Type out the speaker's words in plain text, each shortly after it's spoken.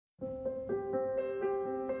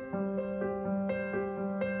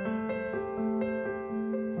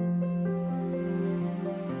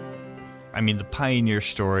I mean, the pioneer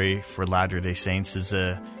story for Latter-day Saints is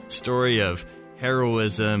a story of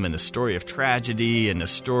heroism and a story of tragedy and a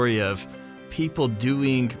story of people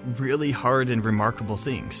doing really hard and remarkable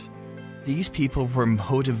things. These people were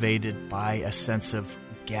motivated by a sense of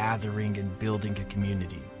gathering and building a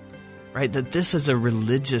community, right? That this is a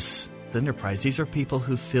religious enterprise. These are people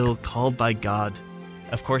who feel called by God.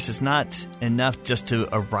 Of course, it's not enough just to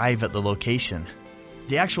arrive at the location.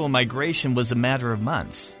 The actual migration was a matter of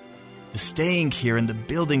months. The staying here and the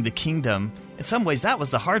building the kingdom, in some ways, that was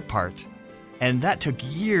the hard part. And that took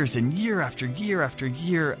years and year after year after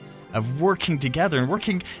year of working together and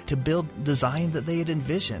working to build the Zion that they had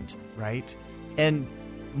envisioned, right? And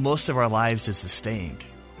most of our lives is the staying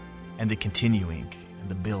and the continuing and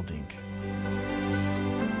the building.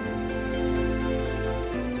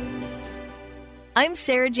 I'm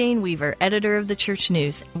Sarah Jane Weaver, editor of the Church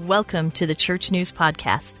News. Welcome to the Church News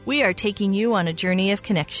Podcast. We are taking you on a journey of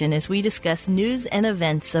connection as we discuss news and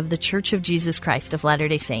events of the Church of Jesus Christ of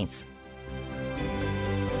Latter-day Saints.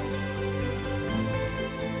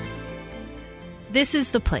 This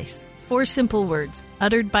is the place, 4 simple words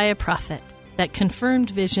uttered by a prophet that confirmed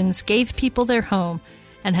visions, gave people their home,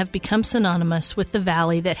 and have become synonymous with the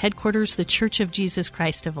valley that headquarters the Church of Jesus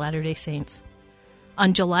Christ of Latter-day Saints.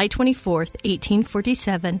 On July 24th,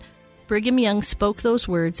 1847, Brigham Young spoke those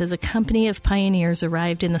words as a company of pioneers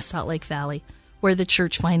arrived in the Salt Lake Valley, where the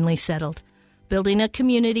church finally settled, building a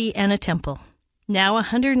community and a temple. Now,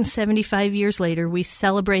 175 years later, we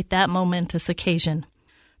celebrate that momentous occasion,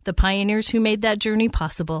 the pioneers who made that journey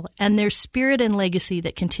possible, and their spirit and legacy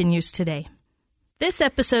that continues today. This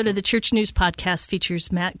episode of the Church News Podcast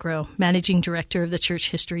features Matt Groh, Managing Director of the Church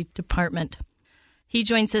History Department. He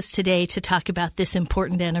joins us today to talk about this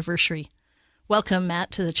important anniversary. Welcome, Matt,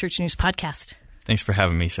 to the Church News Podcast. Thanks for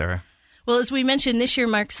having me, Sarah. Well, as we mentioned, this year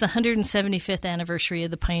marks the 175th anniversary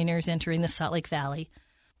of the pioneers entering the Salt Lake Valley.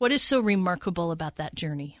 What is so remarkable about that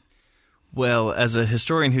journey? Well, as a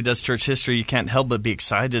historian who does church history, you can't help but be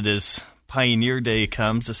excited as Pioneer Day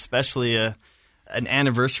comes, especially an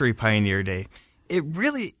anniversary Pioneer Day. It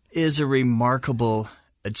really is a remarkable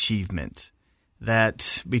achievement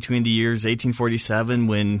that between the years 1847,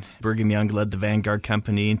 when Brigham Young led the Vanguard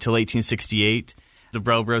Company, until 1868, the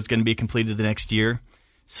railroad's going to be completed the next year,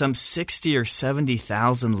 some 60 or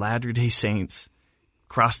 70,000 Latter-day Saints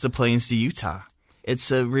crossed the plains to Utah. It's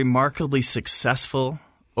a remarkably successful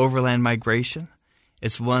overland migration.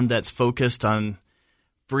 It's one that's focused on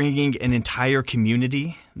bringing an entire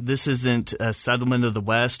community. This isn't a settlement of the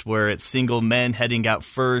West where it's single men heading out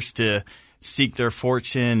first to seek their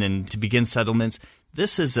fortune and to begin settlements.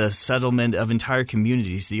 This is a settlement of entire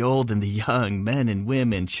communities, the old and the young, men and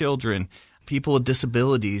women, children, people with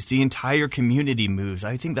disabilities. The entire community moves.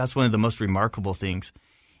 I think that's one of the most remarkable things.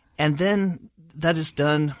 And then that is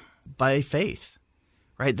done by faith,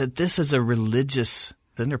 right? That this is a religious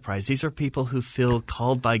enterprise. These are people who feel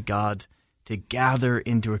called by God to gather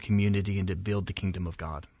into a community and to build the kingdom of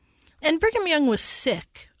God. And Brigham Young was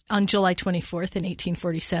sick on July 24th in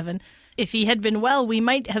 1847. If he had been well, we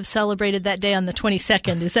might have celebrated that day on the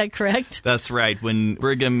 22nd. Is that correct? That's right. When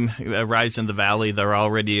Brigham arrives in the valley, they're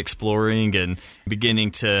already exploring and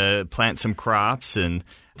beginning to plant some crops, and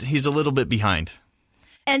he's a little bit behind.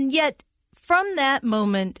 And yet, from that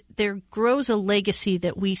moment, there grows a legacy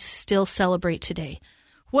that we still celebrate today.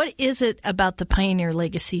 What is it about the pioneer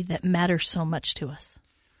legacy that matters so much to us?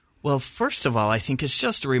 Well, first of all, I think it's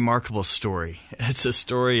just a remarkable story. It's a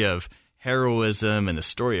story of heroism and a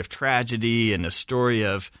story of tragedy and a story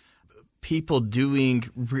of people doing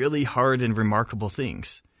really hard and remarkable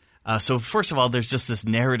things. So first of all, there's just this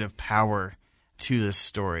narrative power to this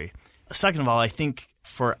story. Second of all, I think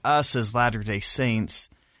for us as Latter-day Saints,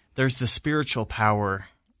 there's the spiritual power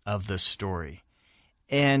of this story.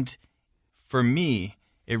 And for me,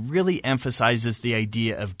 it really emphasizes the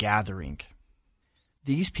idea of gathering.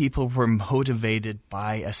 These people were motivated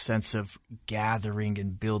by a sense of gathering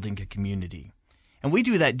and building a community. And we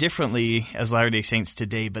do that differently as Latter-day Saints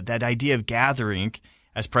today, but that idea of gathering,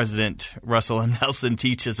 as President Russell M. Nelson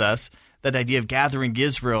teaches us, that idea of gathering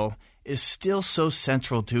Israel is still so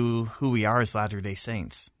central to who we are as Latter-day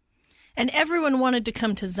Saints. And everyone wanted to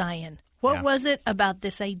come to Zion. What was it about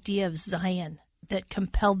this idea of Zion that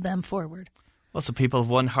compelled them forward? Well, so people of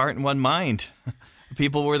one heart and one mind.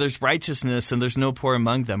 People where there's righteousness and there's no poor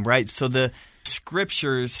among them, right? So the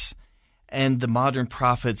scriptures and the modern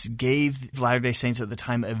prophets gave Latter-day Saints at the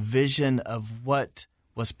time a vision of what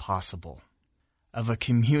was possible, of a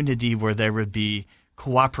community where there would be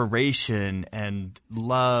cooperation and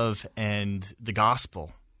love and the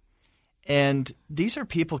gospel. And these are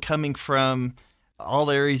people coming from all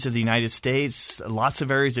areas of the United States, lots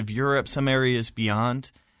of areas of Europe, some areas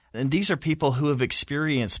beyond. And these are people who have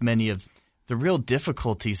experienced many of the real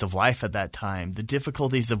difficulties of life at that time, the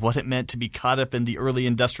difficulties of what it meant to be caught up in the early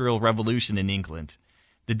Industrial Revolution in England,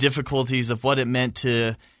 the difficulties of what it meant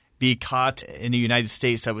to be caught in the United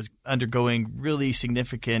States that was undergoing really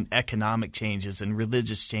significant economic changes and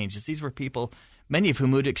religious changes. These were people, many of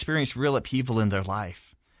whom had experienced real upheaval in their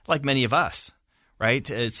life, like many of us, right?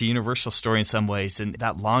 It's a universal story in some ways, and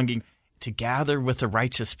that longing to gather with the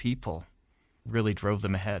righteous people really drove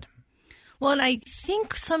them ahead. Well, and I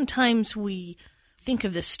think sometimes we think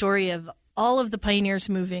of this story of all of the pioneers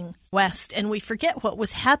moving west, and we forget what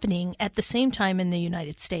was happening at the same time in the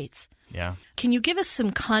United States. Yeah. Can you give us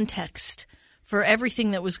some context for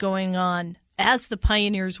everything that was going on as the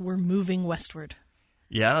pioneers were moving westward?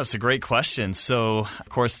 Yeah, that's a great question. So, of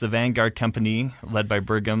course, the Vanguard Company, led by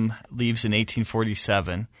Brigham, leaves in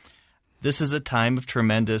 1847. This is a time of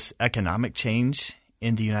tremendous economic change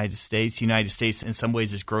in the United States. The United States, in some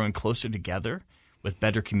ways, is growing closer together with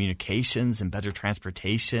better communications and better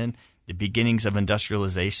transportation, the beginnings of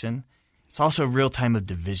industrialization. It's also a real time of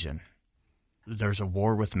division. There's a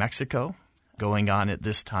war with Mexico going on at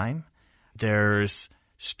this time. There's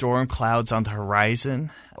storm clouds on the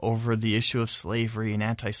horizon over the issue of slavery and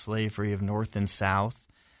anti-slavery of North and South.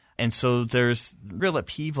 And so there's real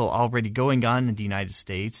upheaval already going on in the United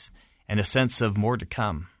States and a sense of more to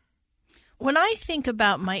come. When I think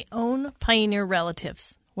about my own pioneer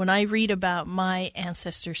relatives, when I read about my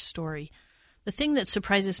ancestors' story, the thing that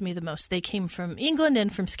surprises me the most, they came from England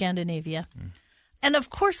and from Scandinavia. And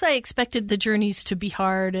of course I expected the journeys to be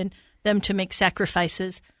hard and them to make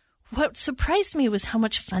sacrifices. What surprised me was how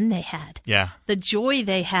much fun they had. Yeah. The joy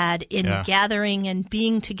they had in gathering and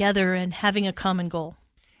being together and having a common goal.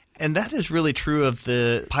 And that is really true of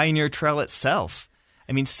the Pioneer Trail itself.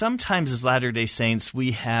 I mean, sometimes as Latter-day Saints,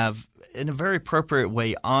 we have, in a very appropriate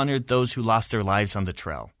way, honored those who lost their lives on the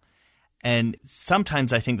trail. And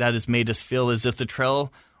sometimes I think that has made us feel as if the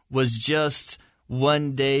trail was just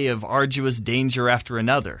one day of arduous danger after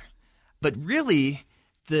another. But really,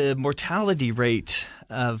 the mortality rate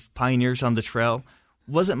of pioneers on the trail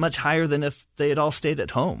wasn't much higher than if they had all stayed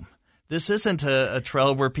at home. This isn't a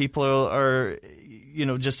trail where people are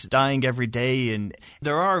just dying every day. And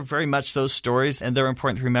there are very much those stories, and they're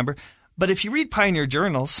important to remember. But if you read pioneer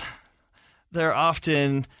journals, they're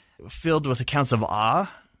often filled with accounts of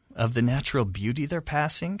awe of the natural beauty they're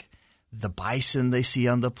passing, the bison they see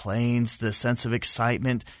on the plains, the sense of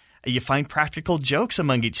excitement. You find practical jokes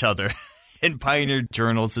among each other in pioneer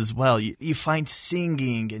journals as well. You find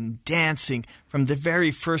singing and dancing from the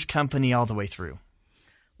very first company all the way through.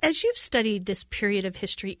 As you've studied this period of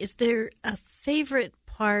history, is there a favorite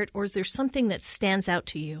part or is there something that stands out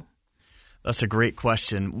to you? That's a great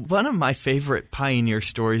question. One of my favorite pioneer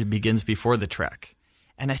stories begins before the trek,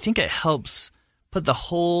 and I think it helps put the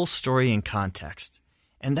whole story in context.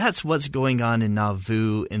 And that's what's going on in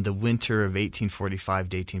Nauvoo in the winter of 1845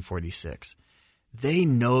 to 1846. They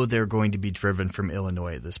know they're going to be driven from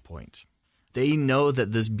Illinois at this point. They know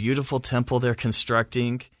that this beautiful temple they're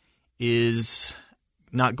constructing is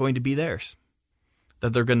not going to be theirs,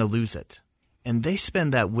 that they're going to lose it. And they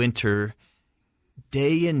spend that winter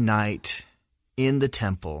day and night in the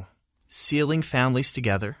temple, sealing families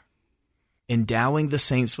together, endowing the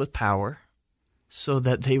saints with power so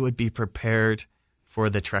that they would be prepared for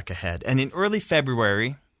the trek ahead. And in early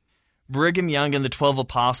February, Brigham Young and the 12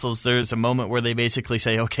 apostles, there's a moment where they basically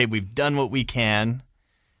say, okay, we've done what we can.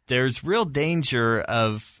 There's real danger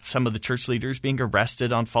of some of the church leaders being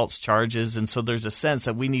arrested on false charges, and so there's a sense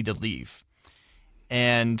that we need to leave.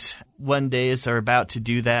 And one day as they're about to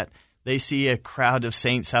do that, they see a crowd of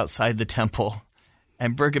saints outside the temple,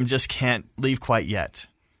 and Brigham just can't leave quite yet,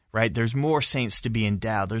 right? There's more saints to be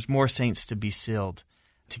endowed. There's more saints to be sealed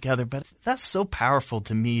together. But that's so powerful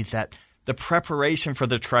to me that the preparation for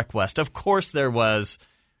the trek west, of course there was,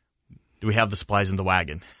 do we have the supplies in the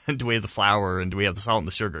wagon? Do we have the flour? And do we have the salt and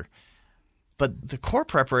the sugar? But the core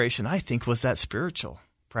preparation, I think, was that spiritual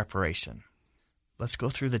preparation. Let's go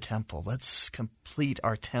through the temple. Let's complete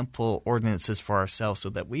our temple ordinances for ourselves so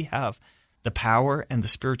that we have the power and the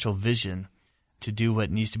spiritual vision to do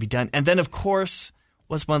what needs to be done. And then, of course,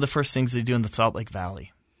 what's one of the first things they do in the Salt Lake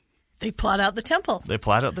Valley? They plot out the temple. They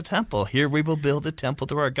plot out the temple. Here we will build a temple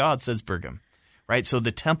to our God, says Brigham. Right? So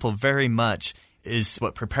the temple very much is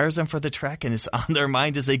what prepares them for the trek, and it's on their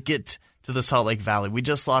mind as they get to the Salt Lake Valley. We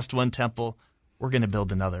just lost one temple. We're going to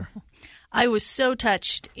build another. I was so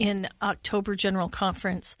touched in October General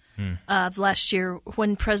Conference of last year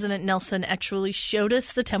when President Nelson actually showed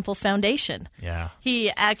us the temple foundation. Yeah. He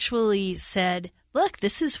actually said, look,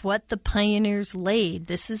 this is what the pioneers laid.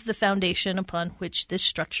 This is the foundation upon which this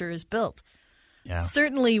structure is built. Yeah.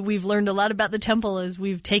 Certainly, we've learned a lot about the temple as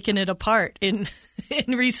we've taken it apart in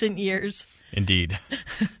recent years. Indeed.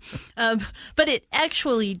 But it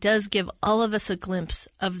actually does give all of us a glimpse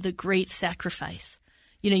of the great sacrifice.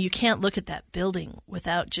 You can't look at that building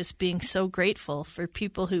without just being so grateful for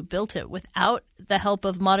people who built it without the help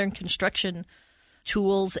of modern construction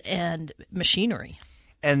tools and machinery.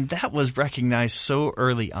 And that was recognized so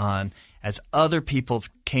early on. As other people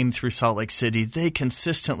came through Salt Lake City, they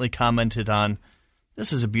consistently commented on,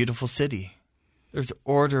 this is a beautiful city. There's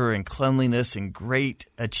order and cleanliness and great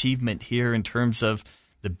achievement here in terms of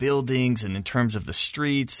the buildings and in terms of the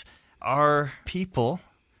streets. Our people,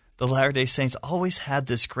 the Latter-day Saints, always had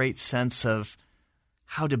this great sense of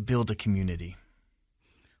how to build a community.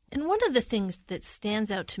 And one of the things that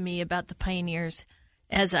stands out to me about the pioneers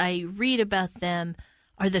as I read about them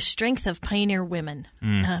are the strength of pioneer women.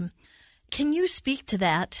 Can you speak to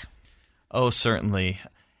that? Oh, certainly.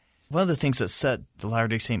 One of the things that set the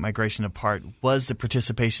Latter-day Saint migration apart was the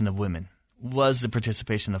participation of women, was the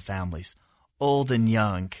participation of families. Old and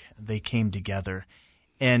young, they came together.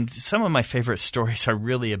 And some of my favorite stories are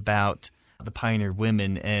really about the pioneer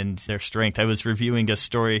women and their strength. I was reviewing a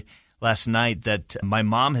story last night that my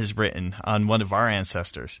mom has written on one of our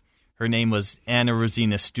ancestors. Her name was Anna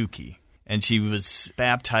Rosina Stuckey, and she was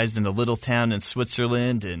baptized in a little town in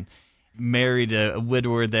Switzerland and married a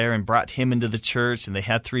widower there and brought him into the church, and they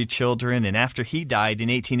had 3 children. And after he died in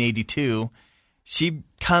 1882, she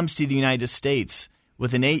comes to the United States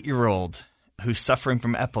with an 8-year-old who's suffering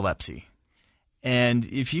from epilepsy. And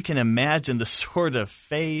if you can imagine the sort of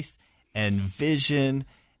faith and vision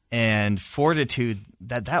and fortitude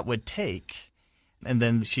that would take. And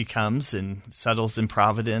then she comes and settles in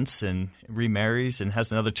Providence and remarries and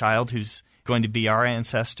has another child who's going to be our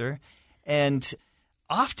ancestor. And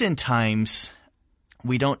oftentimes,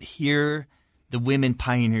 we don't hear the women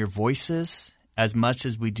pioneer voices as much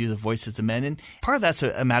as we do the voices of the men. And part of that's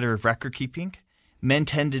a matter of record keeping. Men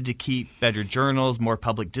tended to keep better journals, more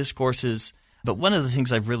public discourses. But one of the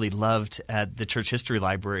things I've really loved at the Church History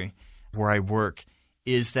Library where I work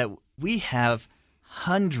is that we have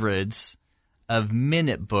hundreds of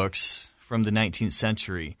minute books from the 19th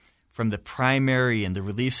century, from the Primary and the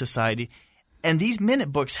Relief Society. And these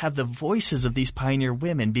minute books have the voices of these pioneer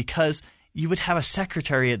women, because you would have a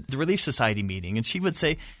secretary at the Relief Society meeting, and she would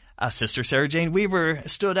say, Sister Sarah Jane Weaver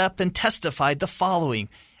stood up and testified the following.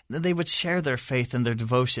 And then they would share their faith and their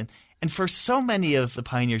devotion. And for so many of the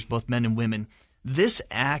pioneers, both men and women, this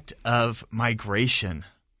act of migration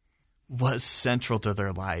was central to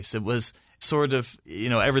their lives. It was sort of,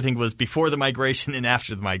 everything was before the migration and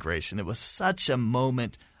after the migration. It was such a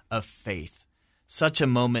moment of faith. Such a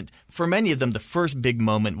moment. For many of them, the first big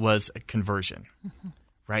moment was a conversion,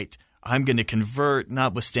 right? I'm going to convert,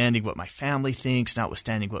 notwithstanding what my family thinks,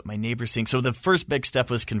 notwithstanding what my neighbors think. So the first big step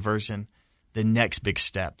was conversion. The next big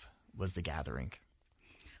step was the gathering.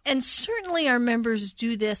 And certainly our members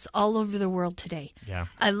do this all over the world today. Yeah.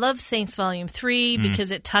 I love Saints Volume 3 because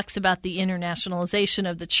it talks about the internationalization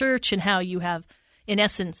of the church and how you have, in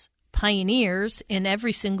essence, pioneers in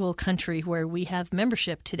every single country where we have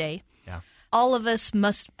membership today. Yeah. All of us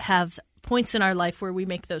must have points in our life where we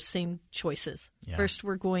make those same choices. Yeah. First,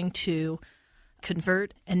 we're going to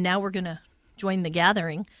convert, and now we're going to join the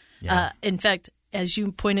gathering. Yeah. In fact, as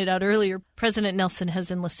you pointed out earlier, President Nelson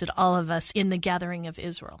has enlisted all of us in the gathering of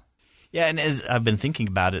Israel. Yeah, and as I've been thinking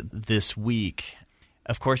about it this week,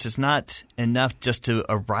 of course, it's not enough just to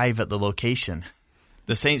arrive at the location.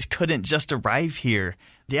 The saints couldn't just arrive here.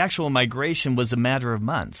 The actual migration was a matter of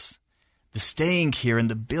months. The staying here and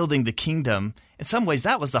the building the kingdom, in some ways,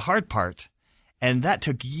 that was the hard part. And that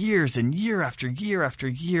took years and year after year after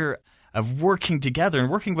year of working together. And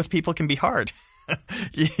working with people can be hard.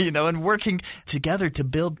 And working together to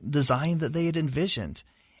build the Zion that they had envisioned.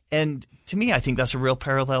 And to me, I think that's a real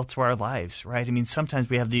parallel to our lives, right? I mean, sometimes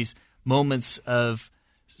we have these moments of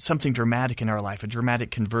something dramatic in our life, a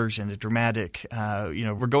dramatic conversion, a dramatic,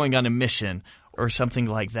 we're going on a mission or something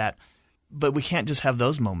like that. But we can't just have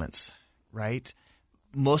those moments, right?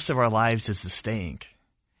 Most of our lives is the staying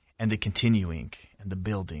and the continuing and the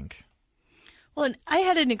building. Well, and I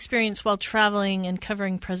had an experience while traveling and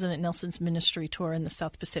covering President Nelson's ministry tour in the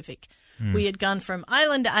South Pacific. We had gone from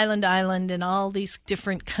island to island to island in all these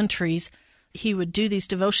different countries. He would do these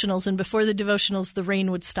devotionals, and before the devotionals, the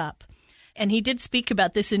rain would stop. And he did speak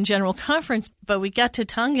about this in General Conference, but we got to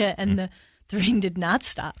Tonga, and the rain did not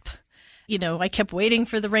stop. I kept waiting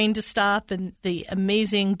for the rain to stop, and the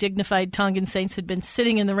amazing, dignified Tongan saints had been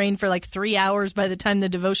sitting in the rain for like 3 hours by the time the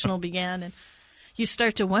devotional began. And you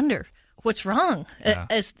start to wonder, what's wrong? Yeah.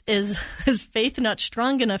 Is faith not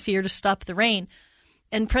strong enough here to stop the rain?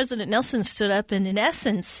 And President Nelson stood up and in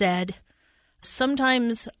essence said,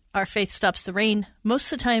 sometimes our faith stops the rain.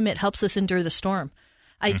 Most of the time it helps us endure the storm.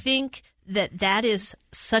 I think that is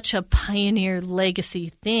such a pioneer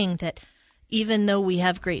legacy thing that even though we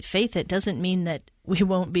have great faith, it doesn't mean that we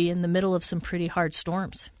won't be in the middle of some pretty hard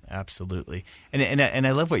storms. Absolutely. And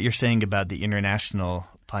I love what you're saying about the international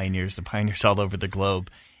pioneers, the pioneers all over the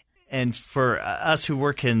globe. And for us who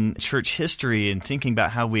work in church history and thinking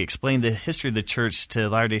about how we explain the history of the church to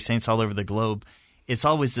Latter-day Saints all over the globe, it's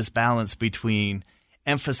always this balance between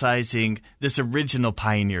emphasizing this original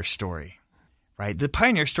pioneer story, right? The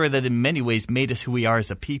pioneer story that in many ways made us who we are as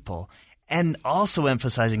a people, and also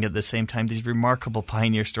emphasizing at the same time these remarkable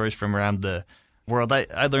pioneer stories from around the world.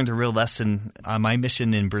 I learned a real lesson on my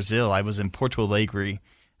mission in Brazil. I was in Porto Alegre,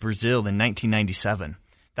 Brazil in 1997.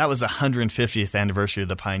 That was the 150th anniversary of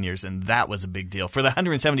the Pioneers, and that was a big deal. For the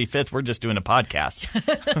 175th, we're just doing a podcast.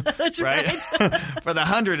 That's right. For the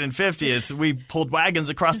 150th, we pulled wagons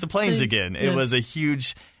across the plains again. It was a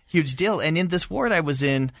huge, huge deal. And in this ward I was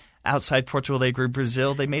in outside Porto Alegre,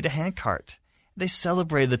 Brazil, they made a handcart. They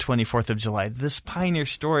celebrated the 24th of July. This pioneer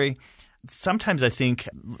story, sometimes I think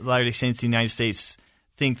Latter-day Saints in the United States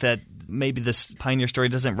think that maybe this pioneer story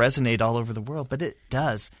doesn't resonate all over the world, but it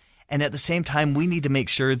does. And at the same time, we need to make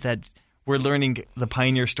sure that we're learning the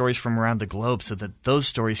pioneer stories from around the globe so that those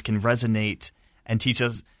stories can resonate and teach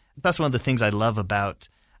us. That's one of the things I love about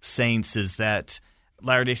saints is that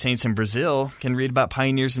Latter-day Saints in Brazil can read about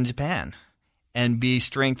pioneers in Japan and be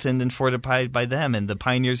strengthened and fortified by them. And the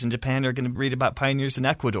pioneers in Japan are going to read about pioneers in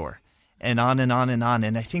Ecuador and on and on and on.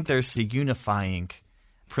 And I think there's a unifying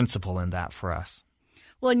principle in that for us.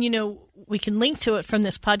 Well, and we can link to it from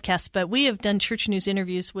this podcast, but we have done Church News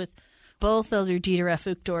interviews with both Elder Dieter F.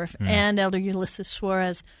 Uchtdorf and Elder Ulysses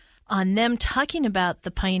Suarez on them talking about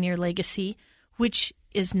the pioneer legacy, which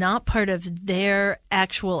is not part of their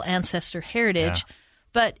actual ancestor heritage,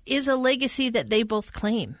 but is a legacy that they both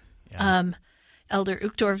claim. Yeah. Elder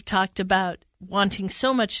Uchtdorf talked about wanting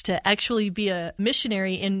so much to actually be a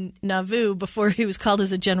missionary in Nauvoo before he was called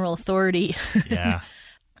as a general authority. Yeah.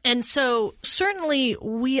 And so certainly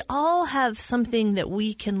we all have something that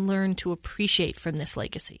we can learn to appreciate from this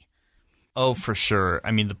legacy. Oh, for sure.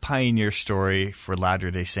 I mean, the pioneer story for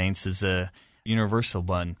Latter-day Saints is a universal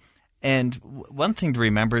one. And one thing to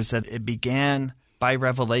remember is that it began by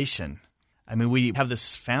revelation. I mean, we have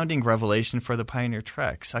this founding revelation for the Pioneer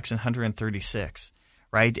Trek, section 136,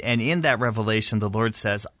 right? And in that revelation, the Lord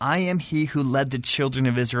says, I am he who led the children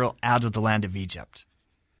of Israel out of the land of Egypt.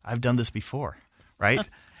 I've done this before, right?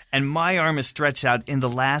 And my arm is stretched out in the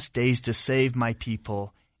last days to save my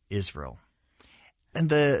people, Israel. And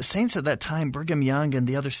the saints at that time, Brigham Young and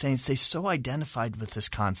the other saints, they so identified with this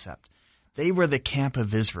concept. They were the camp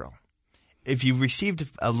of Israel. If you received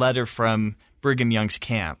a letter from Brigham Young's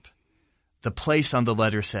camp, the place on the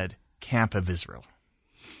letter said, Camp of Israel,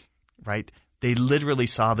 right? They literally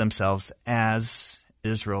saw themselves as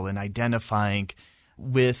Israel and identifying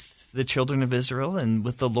with the children of Israel and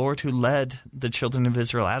with the Lord who led the children of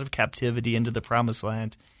Israel out of captivity into the promised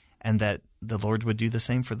land, and that the Lord would do the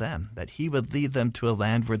same for them, that he would lead them to a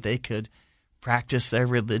land where they could practice their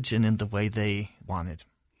religion in the way they wanted.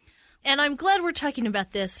 And I'm glad we're talking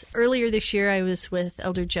about this. Earlier this year, I was with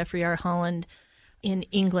Elder Jeffrey R. Holland in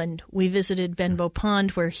England. We visited Benbow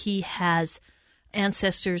Pond, where he has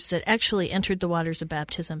ancestors that actually entered the waters of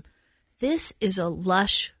baptism. This is a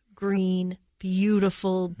lush, green,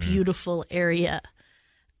 beautiful, beautiful area.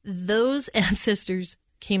 Those ancestors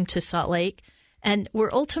came to Salt Lake and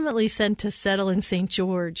were ultimately sent to settle in St.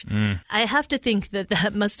 George. I have to think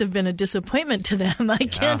that must have been a disappointment to them. I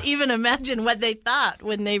can't even imagine what they thought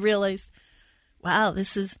when they realized, wow,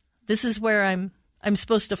 this is where I'm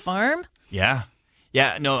supposed to farm? Yeah.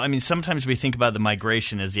 Yeah, no, I mean, sometimes we think about the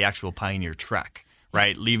migration as the actual pioneer trek,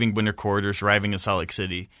 right? Leaving winter quarters, arriving in Salt Lake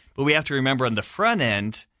City. But we have to remember on the front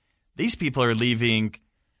end, these people are leaving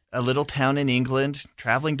a little town in England,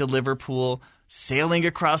 traveling to Liverpool, sailing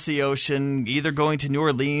across the ocean, either going to New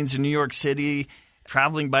Orleans or New York City,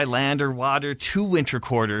 traveling by land or water to winter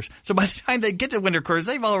quarters. So by the time they get to winter quarters,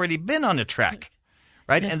 they've already been on a trek,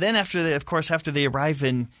 right? Yeah. And then after they arrive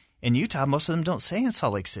in Utah, most of them don't stay in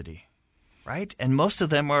Salt Lake City, right? And most of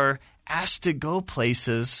them are asked to go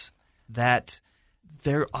places that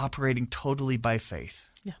they're operating totally by faith.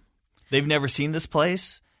 Yeah. They've never seen this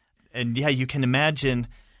place. And yeah, you can imagine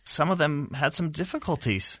some of them had some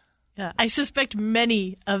difficulties. Yeah, I suspect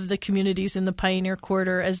many of the communities in the Pioneer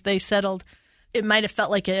Quarter, as they settled, it might have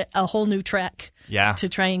felt like a whole new trek to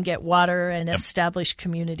try and get water and establish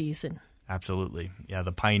communities. And Absolutely. Yeah,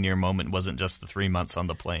 the pioneer moment wasn't just the 3 months on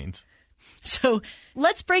the plains. So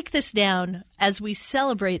let's break this down as we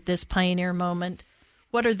celebrate this pioneer moment.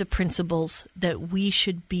 What are the principles that we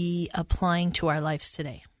should be applying to our lives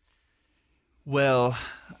today? Well,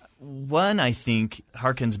 one, I think,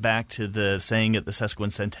 harkens back to the saying at the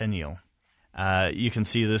sesquicentennial. You can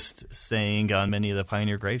see this saying on many of the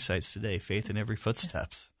pioneer grave sites today, faith in every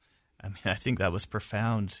footsteps. I mean, I think that was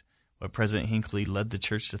profound, what President Hinckley led the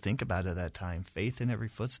church to think about at that time, faith in every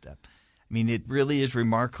footstep. I mean, it really is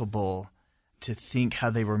remarkable to think how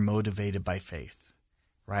they were motivated by faith,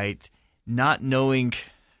 right? Not knowing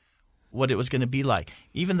what it was going to be like.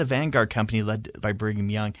 Even the Vanguard Company, led by Brigham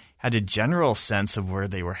Young, had a general sense of where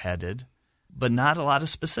they were headed, but not a lot of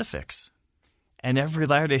specifics. And every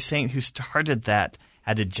Latter-day Saint who started that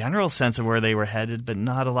had a general sense of where they were headed, but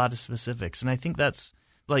not a lot of specifics. And I think that's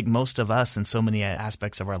like most of us in so many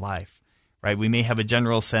aspects of our life, right? We may have a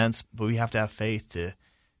general sense, but we have to have faith to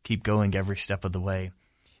keep going every step of the way.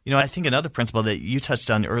 You know, I think another principle that you touched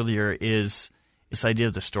on earlier is this idea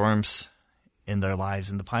of the storms in their lives.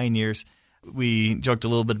 And the pioneers, we joked a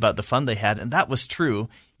little bit about the fun they had, and that was true.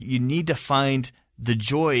 You need to find the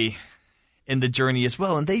joy in the journey as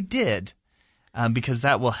well, and they did, because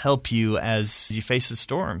that will help you as you face the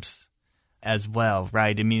storms as well,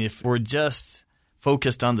 right? I mean, if we're just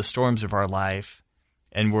focused on the storms of our life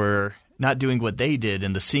and we're not doing what they did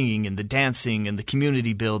in the singing and the dancing and the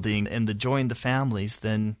community building and the joy in the families,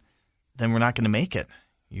 then we're not going to make it,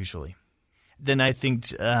 usually. Then I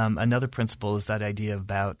think another principle is that idea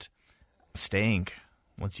about staying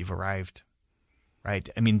once you've arrived, right?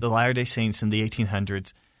 I mean, the Latter-day Saints in the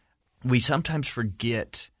 1800s, we sometimes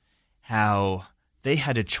forget how they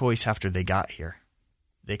had a choice after they got here.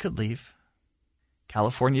 They could leave.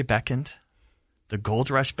 California beckoned. The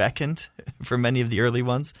gold rush beckoned for many of the early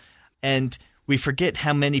ones. And we forget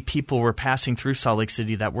how many people were passing through Salt Lake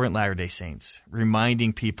City that weren't Latter-day Saints,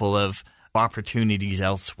 reminding people of opportunities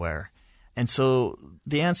elsewhere. And so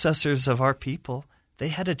the ancestors of our people, they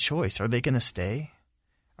had a choice. Are they going to stay?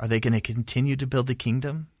 Are they going to continue to build the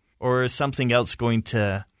kingdom? Or is something else going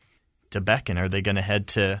to beckon? Are they going to head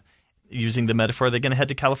to, using the metaphor, are they going to head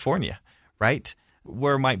to California, right?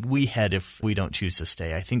 Where might we head if we don't choose to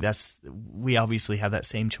stay? I think we obviously have that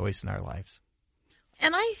same choice in our lives.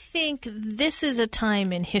 And I think this is a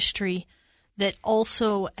time in history that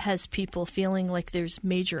also has people feeling like there's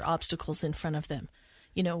major obstacles in front of them.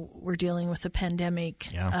 You know, we're dealing with a pandemic,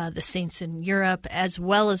 the saints in Europe, as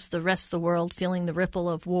well as the rest of the world feeling the ripple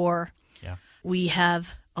of war. Yeah. We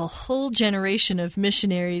have a whole generation of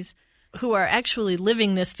missionaries who are actually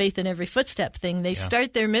living this faith in every footstep thing. They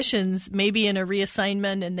start their missions maybe in a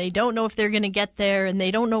reassignment, and they don't know if they're going to get there, and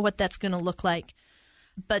they don't know what that's going to look like.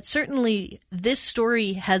 But certainly this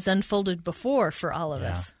story has unfolded before for all of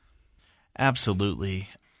us. Absolutely.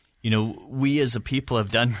 You know, we as a people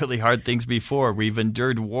have done really hard things before. We've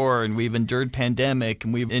endured war, and we've endured pandemic,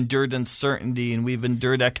 and we've endured uncertainty, and we've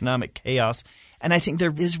endured economic chaos. And I think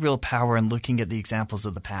there is real power in looking at the examples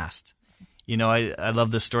of the past. You know, I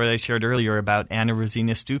love the story I shared earlier about Anna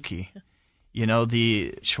Rosina Stuckey. You know,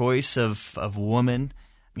 the choice of a woman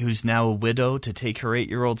who's now a widow to take her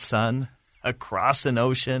 8-year-old son across an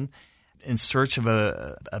ocean in search of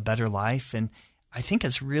a better life. And I think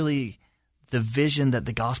it's really the vision that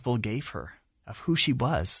the gospel gave her of who she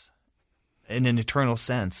was in an eternal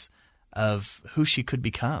sense of who she could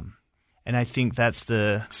become. And I think that's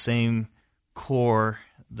the same core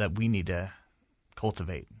that we need to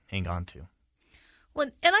cultivate, hang on to. Well,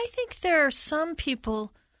 and I think there are some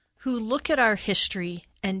people who look at our history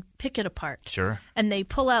and pick it apart. Sure. And they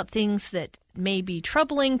pull out things that may be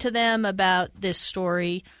troubling to them about this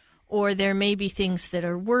story, or there may be things that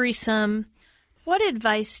are worrisome. What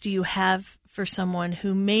advice do you have for someone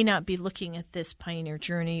who may not be looking at this pioneer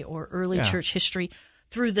journey or early church history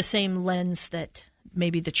through the same lens that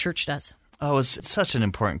maybe the church does? Oh, it's such an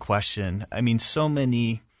important question. I mean, so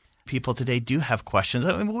many people today do have questions.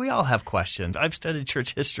 I mean, we all have questions. I've studied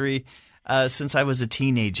church history since I was a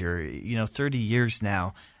teenager, 30 years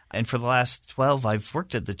now. And for the last 12, I've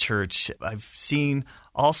worked at the church. I've seen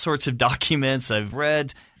all sorts of documents. I've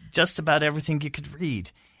read just about everything you could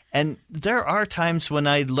read. And there are times when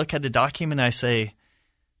I look at a document and I say,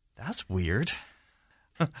 that's weird,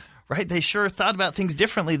 right? They sure thought about things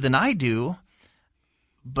differently than I do.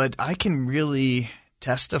 But I can really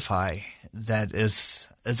testify that as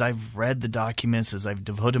I've read the documents, as I've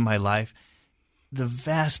devoted my life, the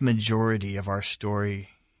vast majority of our story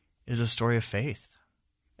is a story of faith.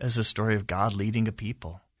 It's a story of God leading a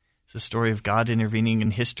people. It's a story of God intervening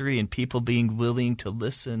in history and people being willing to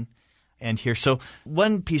listen and hear. So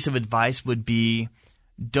one piece of advice would be,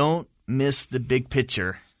 don't miss the big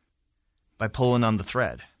picture by pulling on the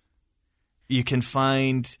thread. You can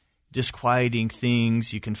find disquieting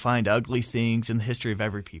things. You can find ugly things in the history of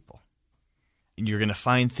every people. And you're going to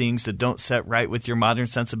find things that don't set right with your modern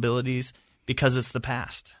sensibilities because it's the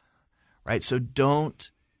past, right? So don't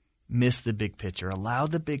miss the big picture. Allow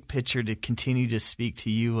the big picture to continue to speak to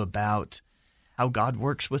you about how God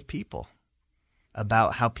works with people,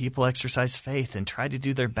 about how people exercise faith and try to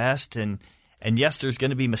do their best. And yes, there's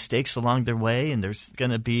going to be mistakes along their way, and there's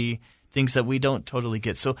going to be things that we don't totally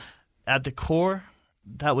get. So at the core,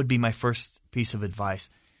 that would be my first piece of advice.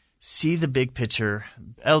 See the big picture.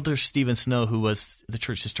 Elder Stephen Snow, who was the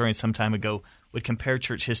church historian some time ago, would compare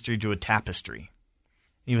church history to a tapestry.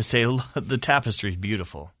 He would say, the tapestry is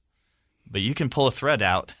beautiful, but you can pull a thread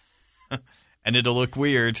out and it'll look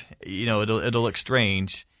weird. It'll look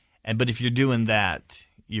strange. But if you're doing that,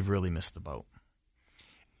 you've really missed the boat.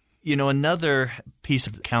 Another piece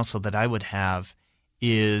of counsel that I would have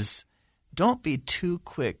is don't be too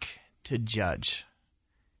quick to judge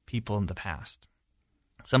people in the past.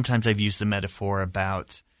 Sometimes I've used the metaphor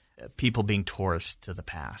about people being tourists to the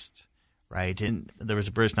past, right? And there was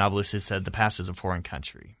a British novelist who said the past is a foreign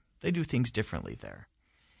country. They do things differently there.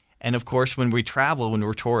 And of course, when we travel, when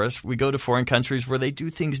we're tourists, we go to foreign countries where they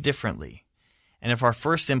do things differently. And if our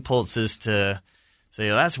first impulse is to say,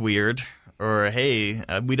 oh, that's weird, or hey,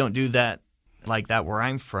 we don't do that like that where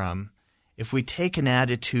I'm from, if we take an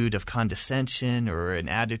attitude of condescension or an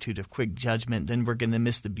attitude of quick judgment, then we're going to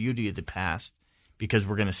miss the beauty of the past because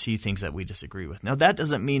we're going to see things that we disagree with. Now, that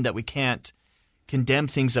doesn't mean that we can't condemn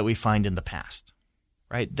things that we find in the past,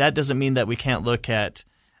 right? That doesn't mean that we can't look at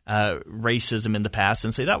racism in the past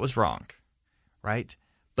and say that was wrong, right?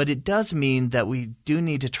 But it does mean that we do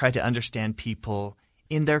need to try to understand people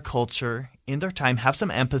in their culture, in their time, have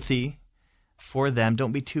some empathy for them.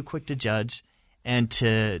 Don't be too quick to judge and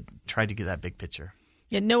to try to get that big picture.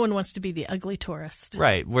 Yeah, no one wants to be the ugly tourist.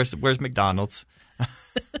 Right. Where's McDonald's?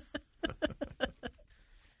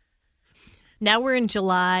 Now we're in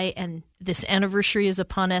July, and this anniversary is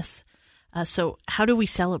upon us. So how do we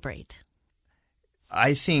celebrate?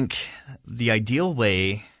 I think the ideal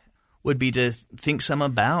way would be to think some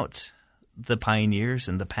about the pioneers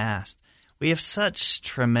in the past. We have such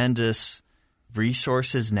tremendous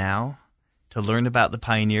resources now to learn about the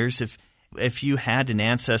pioneers. If you had an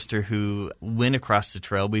ancestor who went across the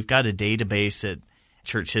trail, we've got a database at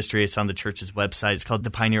Church History. It's on the church's website. It's called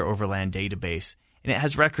the Pioneer Overland Database. And it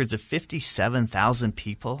has records of 57,000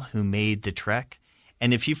 people who made the trek.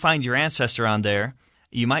 And if you find your ancestor on there,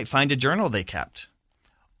 you might find a journal they kept.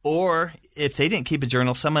 Or if they didn't keep a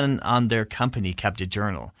journal, someone on their company kept a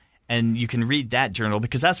journal. And you can read that journal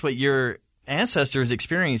because that's what your ancestor is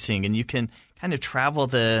experiencing. And you can kind of travel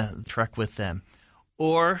the trek with them.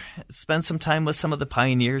 Or spend some time with some of the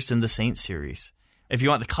pioneers in the Saints series. If you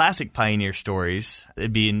want the classic pioneer stories,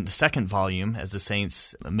 it'd be in the second volume as the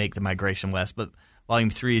Saints make the migration west. But volume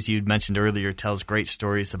 3, as you mentioned earlier, tells great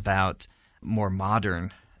stories about more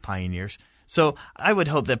modern pioneers. So I would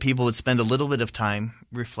hope that people would spend a little bit of time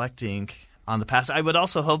reflecting on the past. I would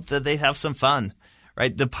also hope that they have some fun,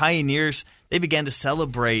 right? The pioneers, they began to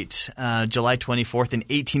celebrate July 24th in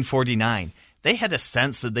 1849. They had a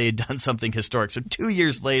sense that they had done something historic. So 2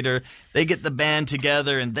 years later, they get the band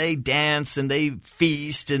together and they dance and they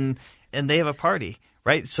feast and they have a party,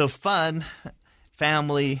 right? So fun,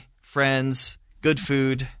 family, friends, good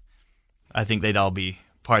food. I think they'd all be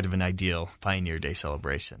part of an ideal Pioneer Day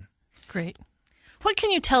celebration. Great. What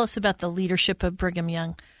can you tell us about the leadership of Brigham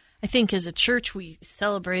Young? I think as a church, we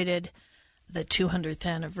celebrated the 200th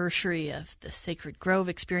anniversary of the Sacred Grove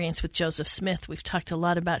experience with Joseph Smith. We've talked a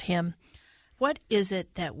lot about him. What is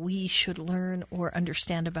it that we should learn or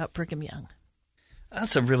understand about Brigham Young?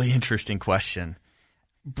 That's a really interesting question.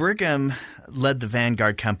 Brigham led the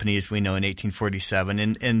Vanguard Company, as we know, in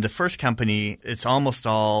 1847. And the first company, it's almost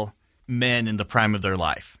all men in the prime of their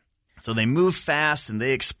life. So they move fast and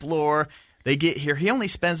they explore. They get here. He only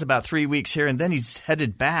spends about 3 weeks here, and then he's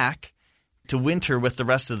headed back to winter with the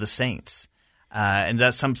rest of the saints. And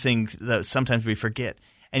that's something that sometimes we forget.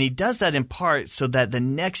 And he does that in part so that the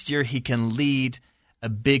next year he can lead a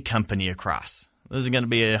big company across. This isn't going to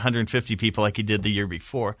be 150 people like he did the year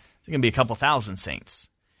before. It's going to be a couple thousand saints.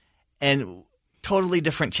 And totally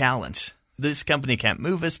different challenge. This company can't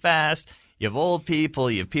move as fast. You have old people.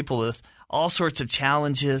 You have people with all sorts of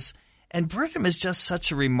challenges. And Brigham is just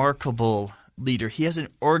such a remarkable leader. He has an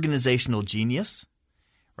organizational genius,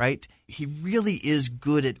 right? He really is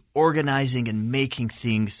good at organizing and making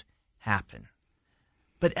things happen.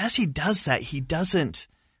 But as he does that, he doesn't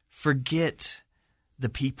forget the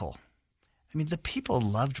people. I mean, the people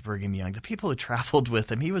loved Brigham Young. The people who traveled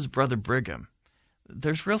with him, he was Brother Brigham.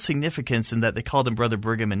 There's real significance in that they called him Brother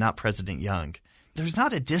Brigham and not President Young. There's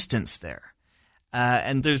not a distance there.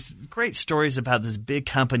 And there's great stories about this big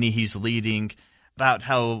company he's leading, about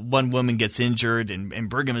how one woman gets injured and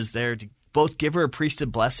Brigham is there to both give her a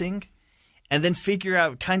priesthood blessing and then figure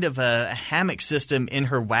out kind of a hammock system in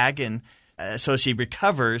her wagon so she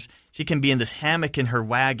recovers. She can be in this hammock in her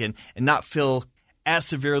wagon and not feel as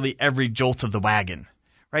severely every jolt of the wagon,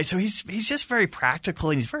 right? So he's just very practical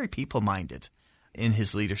and he's very people-minded in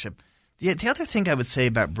his leadership. The other thing I would say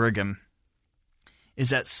about Brigham is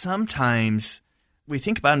that sometimes we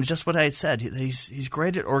think about him just what I had said. He's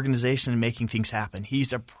great at organization and making things happen.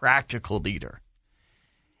 He's a practical leader.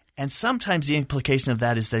 And sometimes the implication of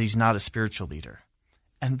that is that he's not a spiritual leader.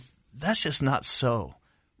 And that's just not so.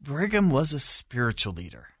 Brigham was a spiritual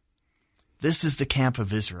leader. This is the camp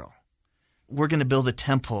of Israel. We're going to build a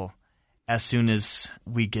temple as soon as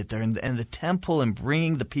we get there. And the temple and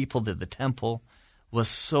bringing the people to the temple was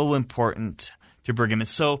so important to Brigham. And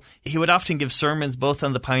so he would often give sermons both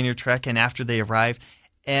on the Pioneer Trek and after they arrived.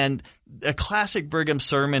 And a classic Brigham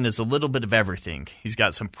sermon is a little bit of everything. He's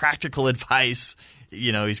got some practical advice.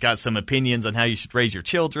 He's got some opinions on how you should raise your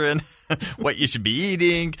children, what you should be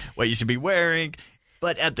eating, what you should be wearing.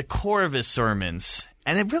 But at the core of his sermons,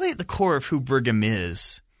 and really at the core of who Brigham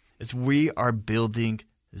is we are building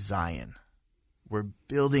Zion. We're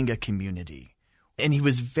building a community. And he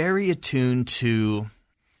was very attuned to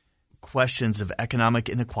questions of economic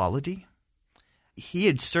inequality. He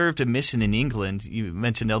had served a mission in England. You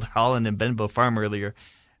mentioned Elder Holland and Benbow Farm earlier.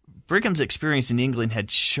 Brigham's experience in England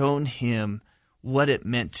had shown him what it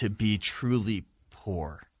meant to be truly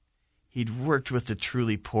poor. He'd worked with the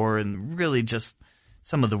truly poor and really just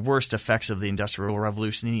some of the worst effects of the Industrial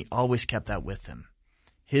Revolution, and he always kept that with him.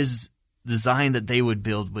 His design that they would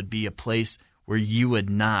build would be a place where you would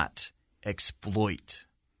not exploit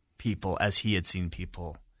people as he had seen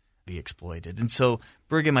people be exploited. And so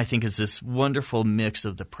Brigham, I think, is this wonderful mix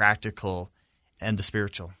of the practical and the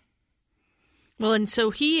spiritual. Well, and so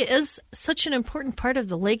he is such an important part of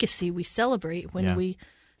the legacy we celebrate when we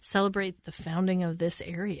celebrate the founding of this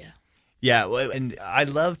area. Yeah, and I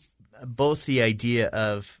love both the idea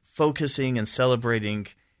of focusing and celebrating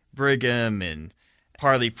Brigham and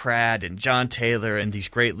Parley Pratt and John Taylor and these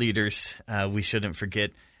great leaders we shouldn't forget,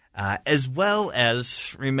 as well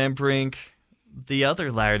as remembering the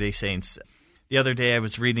other Latter-day Saints. The other day I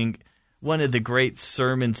was reading one of the great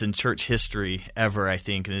sermons in church history ever, I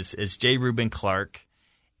think, and is J. Reuben Clark.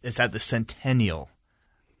 It's at the Centennial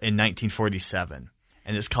in 1947,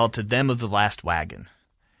 and it's called To Them of the Last Wagon.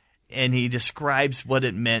 And he describes what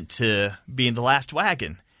it meant to be in the last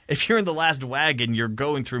wagon. If you're in the last wagon, you're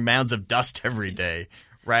going through mounds of dust every day,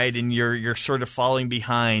 right? And you're sort of falling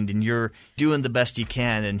behind, and you're doing the best you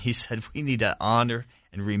can. And he said we need to honor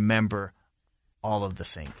and remember all of the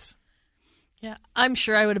saints. Yeah, I'm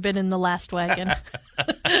sure I would have been in the last wagon.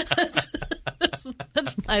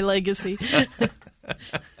 That's my legacy.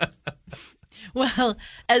 Well,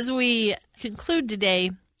 as we conclude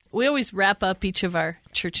today, we always wrap up each of our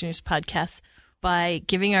Church News podcasts by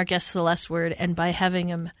giving our guests the last word and by having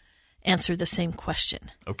them answer the same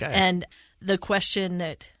question. Okay. And the question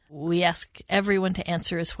that we ask everyone to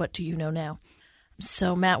answer is, what do you know now?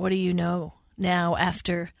 So, Matt, what do you know now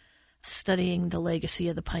after studying the legacy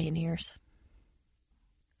of the pioneers?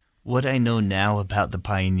 What I know now about the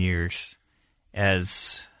pioneers,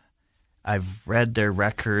 as I've read their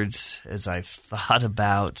records, as I've thought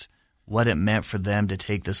about what it meant for them to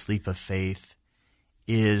take this leap of faith,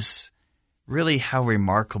 is really how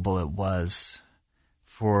remarkable it was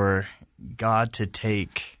for God to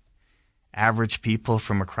take average people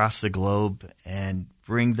from across the globe and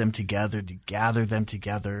bring them together, to gather them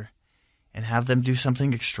together, and have them do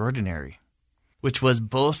something extraordinary, which was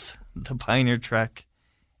both the Pioneer Trek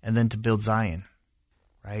and then to build Zion,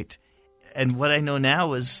 right? And what I know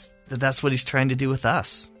now is that that's what he's trying to do with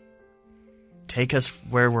us. Take us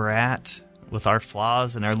where we're at with our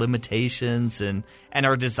flaws and our limitations and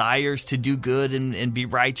our desires to do good and be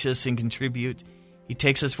righteous and contribute. He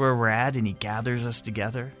takes us where we're at and he gathers us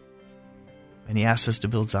together and he asks us to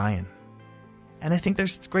build Zion. And I think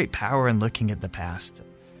there's great power in looking at the past.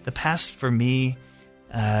 The past for me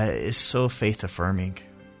is so faith-affirming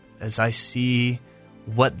as I see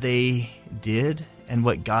what they did and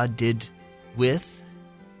what God did with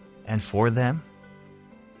and for them.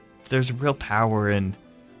 There's real power in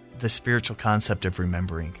the spiritual concept of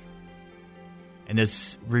remembering. And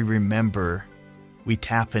as we remember, we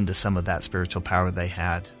tap into some of that spiritual power they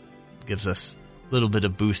had. It gives us a little bit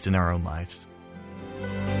of boost in our own lives.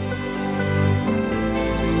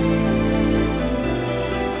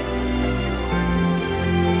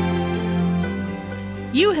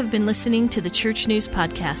 You have been listening to the Church News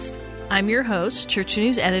Podcast. I'm your host, Church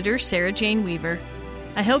News editor Sarah Jane Weaver.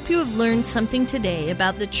 I hope you have learned something today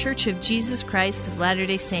about the Church of Jesus Christ of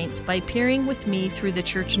Latter-day Saints by peering with me through the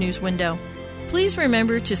Church News window. Please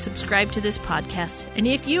remember to subscribe to this podcast, and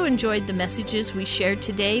if you enjoyed the messages we shared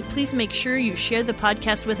today, please make sure you share the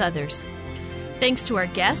podcast with others. Thanks to our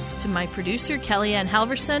guests, to my producer, Kellyanne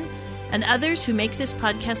Halverson, and others who make this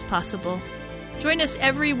podcast possible. Join us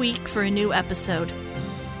every week for a new episode.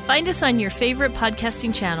 Find us on your favorite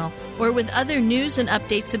podcasting channel or with other news and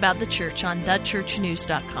updates about the church on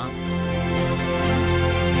thechurchnews.com.